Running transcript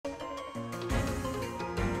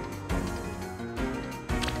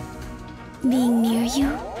Being near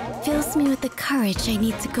you fills me with the courage I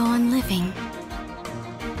need to go on living.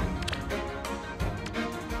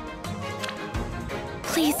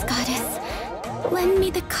 Please, Goddess, lend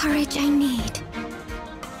me the courage I need.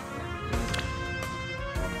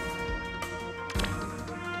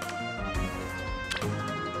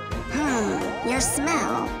 Your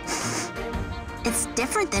smell. It's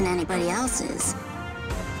different than anybody else's.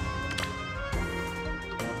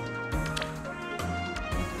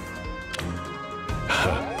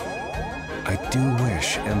 I do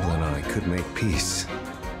wish Emblem and I could make peace.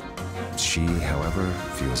 She, however,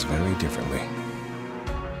 feels very differently.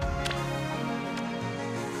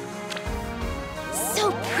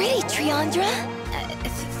 So pretty, Triandra!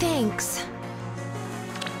 Thanks.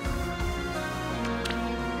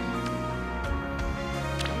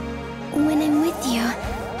 When I'm with you,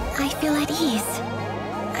 I feel at ease.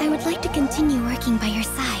 I would like to continue working by your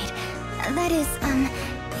side. That is,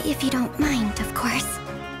 if you don't mind, of course.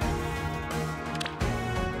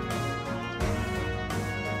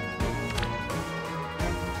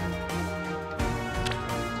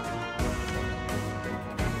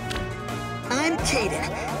 I'm Kaden.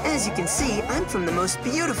 As you can see, I'm from the most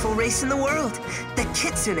beautiful race in the world, the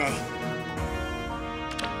Kitsune.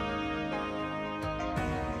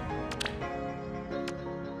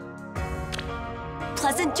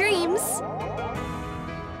 Pleasant dreams!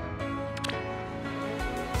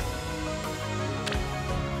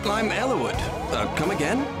 I'm Elowood. Come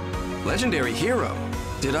again? Legendary hero.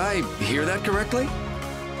 Did I hear that correctly?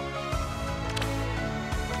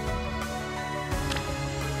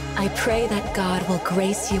 I pray that God will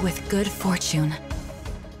grace you with good fortune.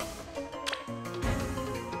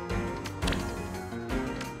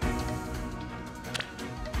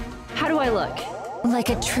 How do I look? Like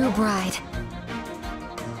a true bride.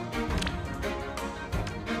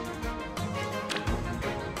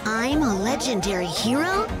 I'm a legendary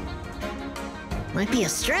hero? Might be a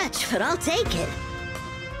stretch, but I'll take it.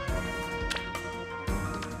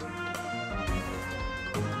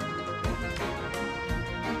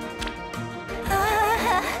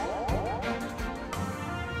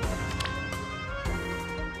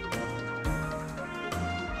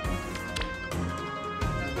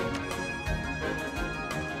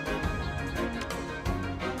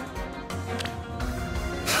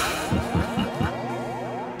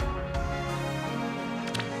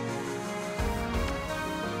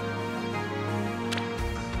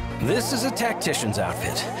 This is a tactician's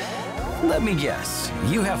outfit. Let me guess,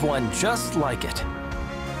 you have one just like it.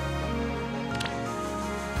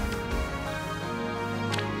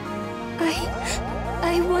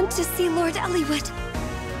 I want to see Lord Eliwood.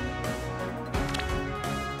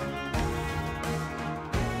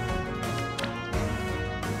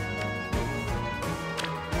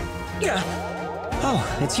 Yeah.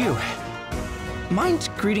 Oh, it's you. Mind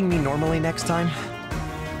greeting me normally next time?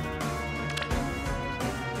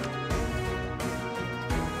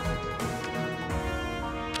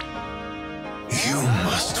 You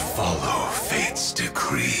must follow fate's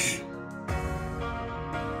decree.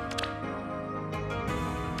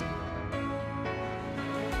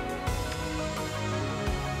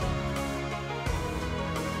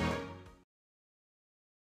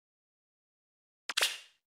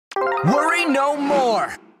 Worry no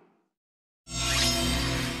more!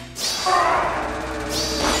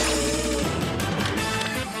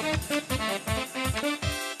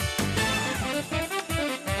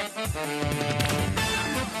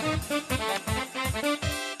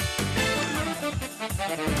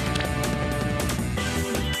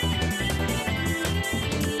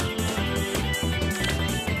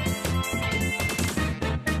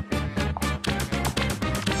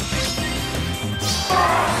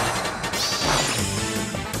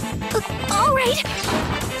 All right.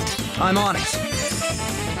 I'm on it.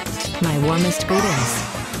 My warmest greetings.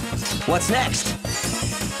 What's next?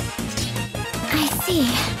 I see.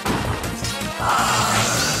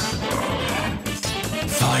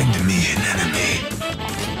 Find me an enemy.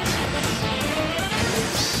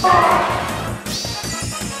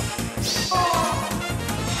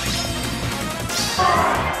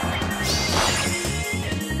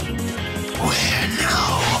 Where now?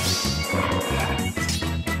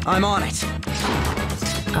 I'm on it.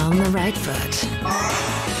 On the right foot.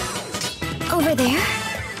 Over there?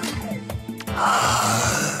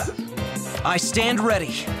 I stand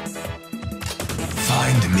ready.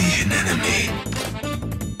 Find me an enemy.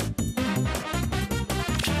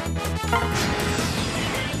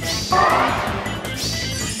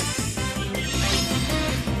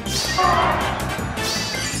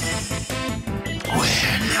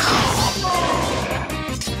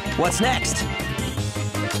 What's next?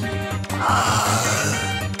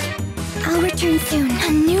 I'll return soon.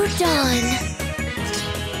 A new dawn.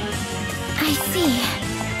 I see.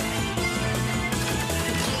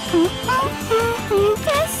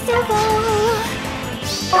 Festival.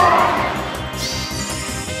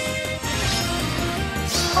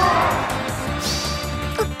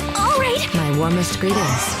 All right. My warmest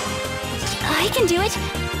greetings. I can do it.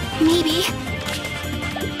 Maybe.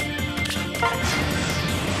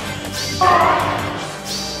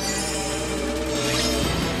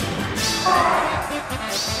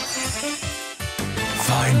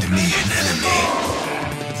 Find me an enemy.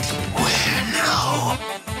 Where now?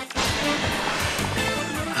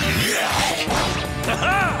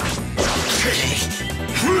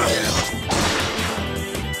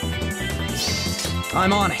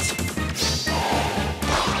 I'm on it.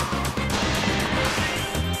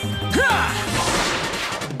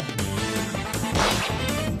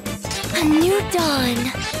 A new dawn.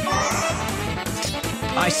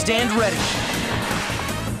 I stand ready.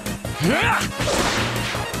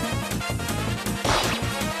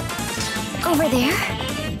 Over there.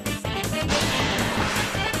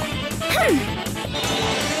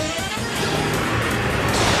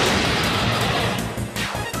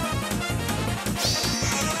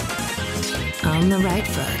 On the right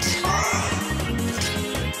foot.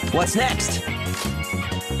 What's next?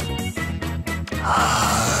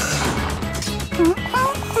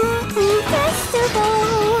 Festival.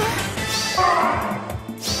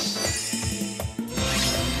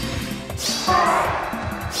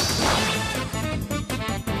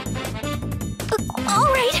 All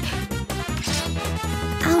right.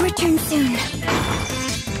 I'll return soon.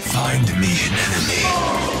 Find me an enemy.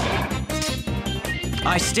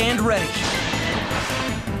 I stand ready.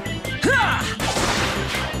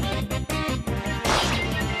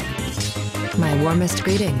 My warmest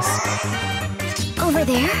greetings. Over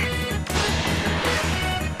there.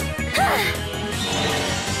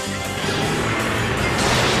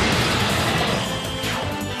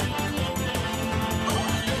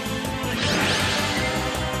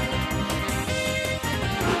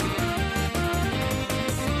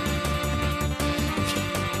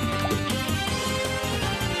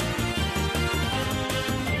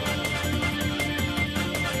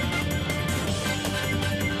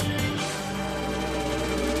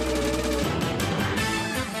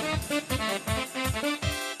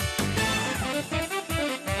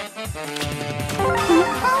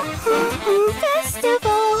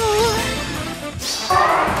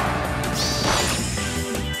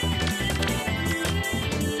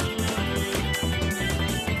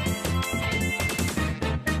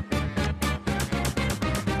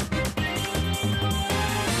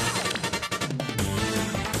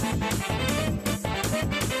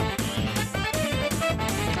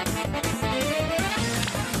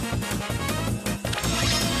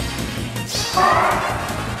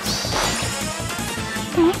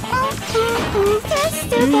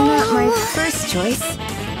 Not my first choice.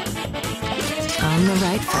 On the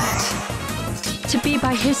right foot. To be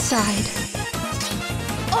by his side.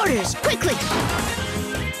 Orders, quickly!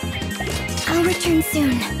 I'll return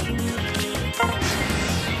soon.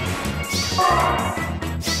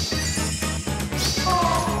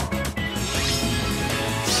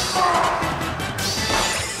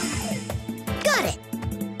 Got it!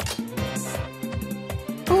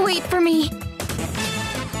 Wait for me.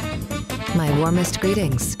 My warmest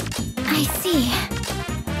greetings. I see.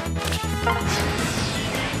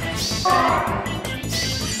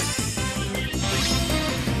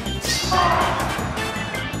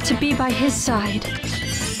 To be by his side.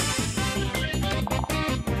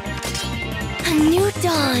 A new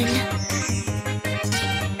dawn.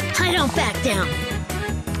 I don't back down.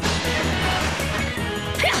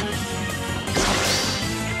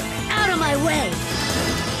 Out of my way!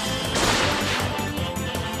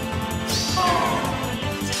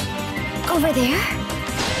 Over there.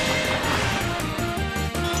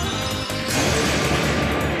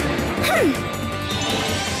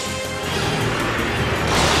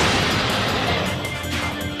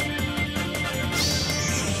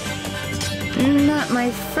 Not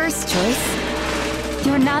my first choice.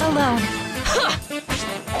 You're not alone.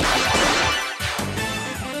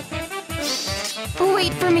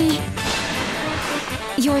 Wait for me.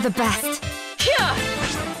 You're the best.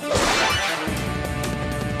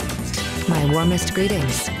 My warmest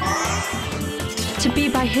greetings. To be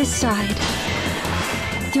by his side.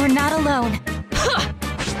 You're not alone.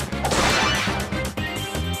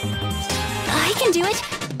 I can do it.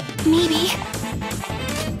 Maybe.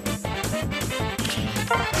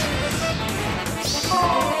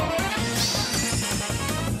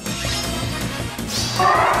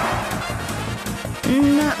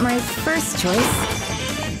 Not my first choice.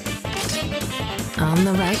 On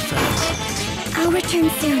the right foot. I'll return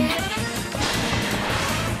soon.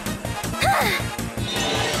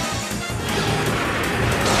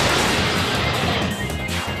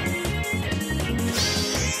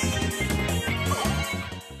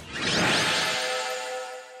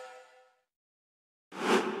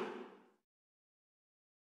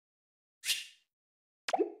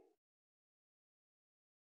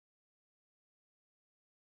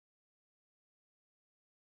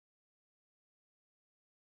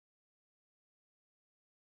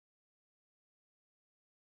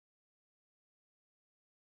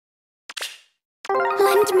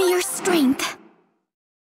 Lend me your strength.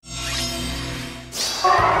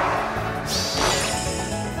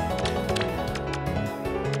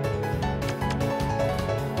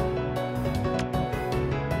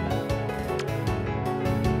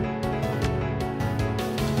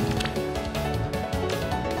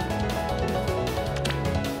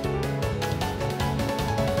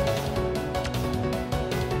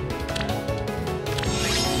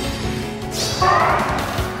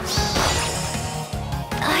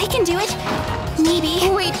 I can do it. Maybe.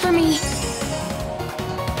 Wait for me.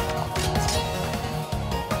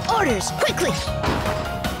 Orders, quickly!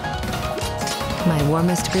 My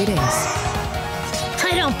warmest greetings.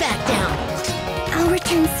 I don't back down. I'll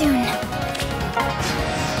return soon.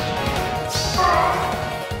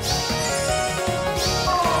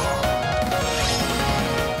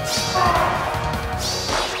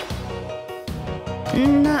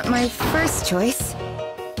 Not my first choice.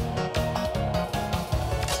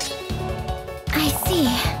 I see.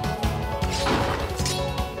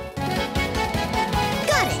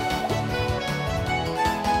 Got it!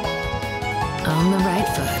 On the right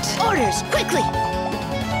foot. Orders, quickly!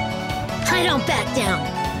 I don't back down.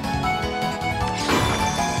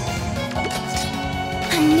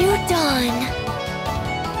 A new dawn.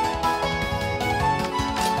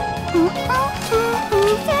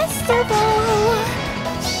 Festival.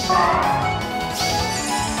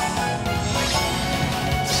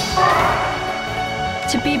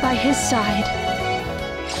 To be by his side.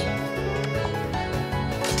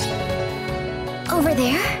 Over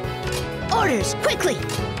there? Orders, quickly!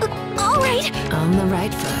 All right. On the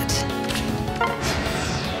right foot.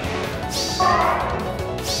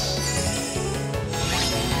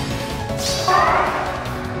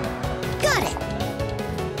 Got it!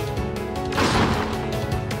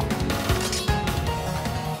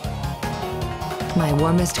 My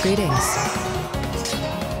warmest greetings.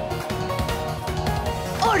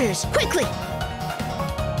 Orders, quickly!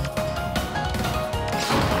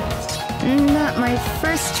 Not my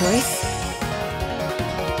first choice.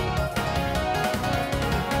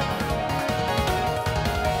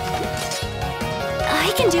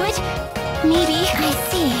 I can do it. Maybe. I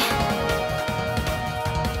see.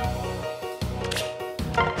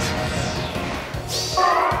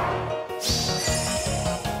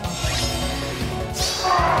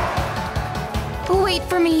 Wait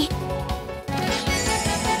for me.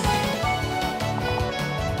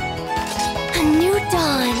 A new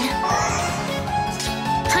dawn.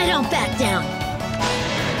 I don't back down.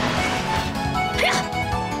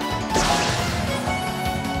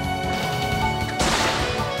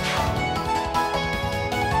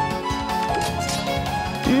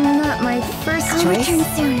 Not my first I'll choice. return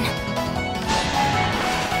soon.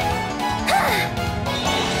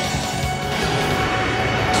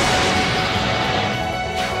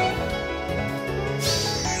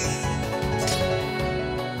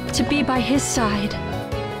 To be by his side.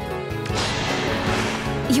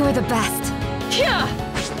 You're the best.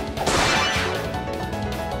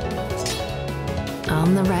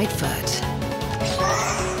 On the right foot.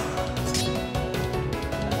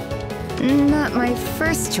 Not my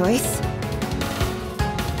first choice.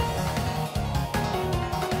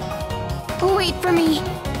 Wait for me.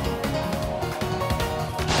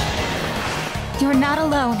 You're not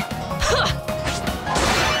alone.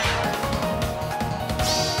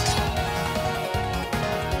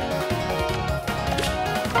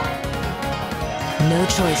 No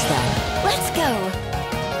choice then. Let's go.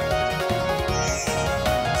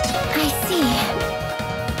 I see.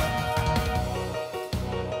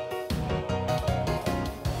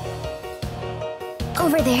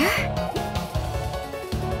 Over there?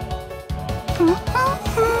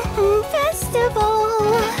 Festival.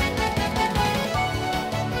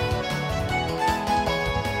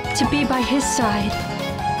 To be by his side.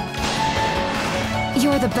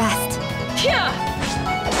 You're the best.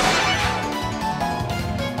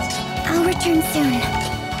 I'll return soon.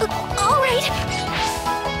 All right.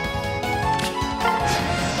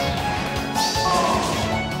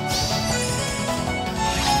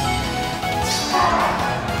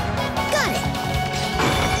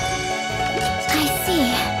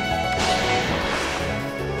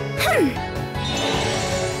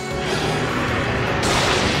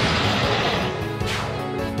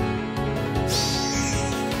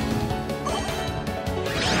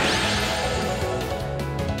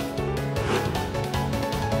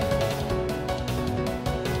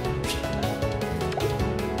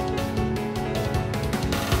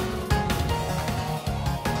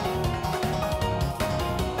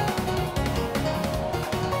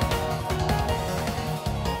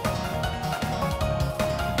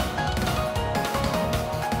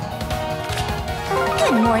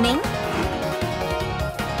 Good morning.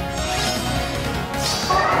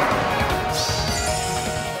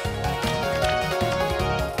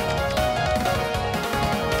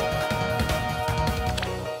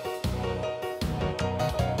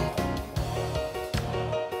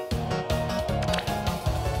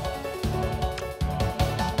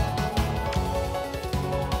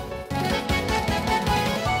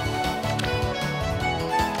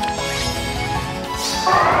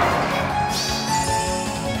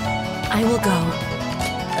 I will go.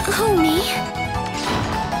 Oh, me?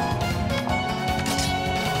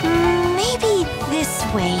 Maybe this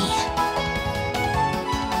way.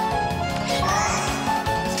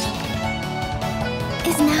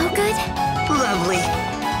 Is now good? Lovely.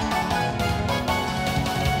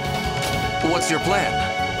 What's your plan?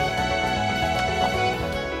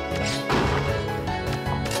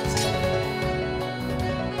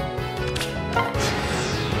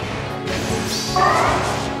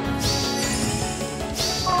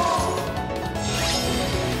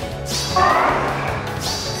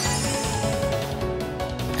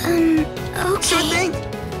 Okay. Sure thing.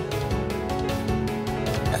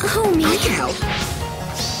 Oh, me? I can help.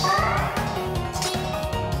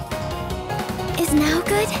 Is now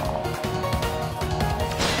good?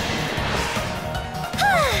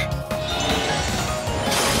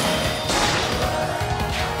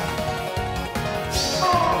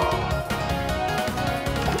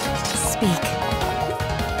 Speak.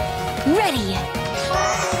 Ready.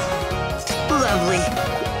 Lovely.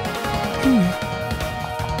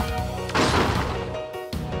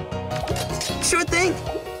 Sure thing.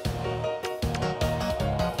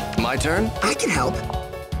 My turn? I can help.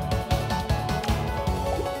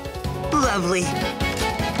 Lovely.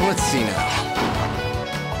 Let's see now.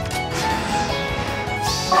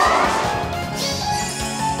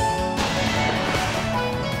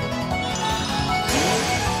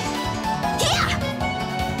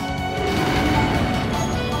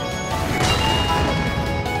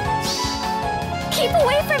 Keep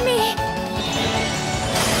away from me!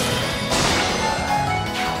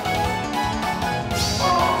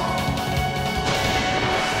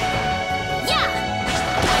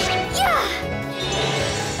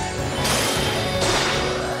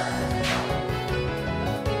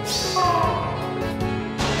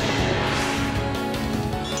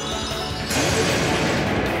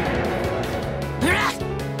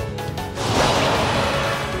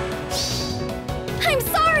 I'm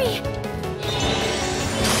sorry!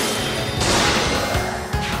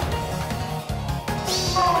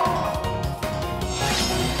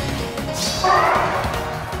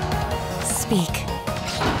 Speak.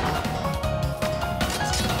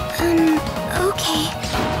 Okay.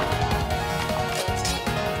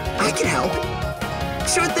 I can help.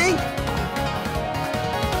 Sure thing.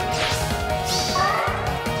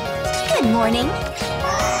 Good morning.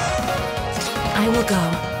 I will go.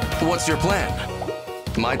 What's your plan?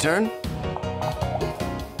 My turn?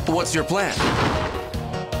 What's your plan?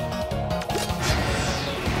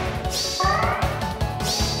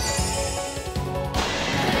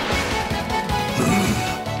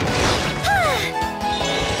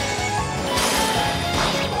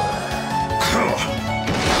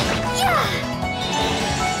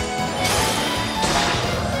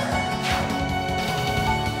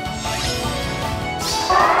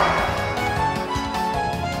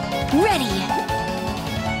 Ready.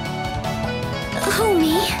 Oh,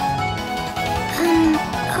 me?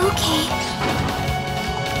 Okay.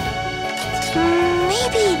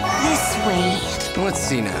 Maybe this way. Let's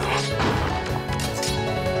see now.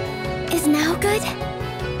 Is now good?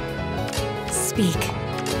 Speak.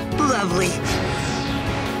 Lovely.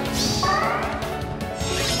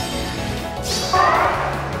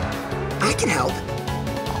 I can help.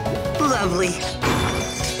 Lovely.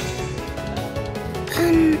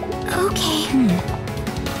 Okay.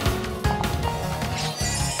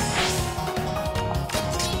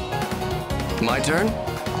 My turn?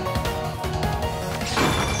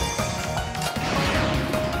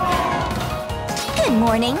 Good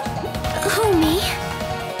morning. Oh, me?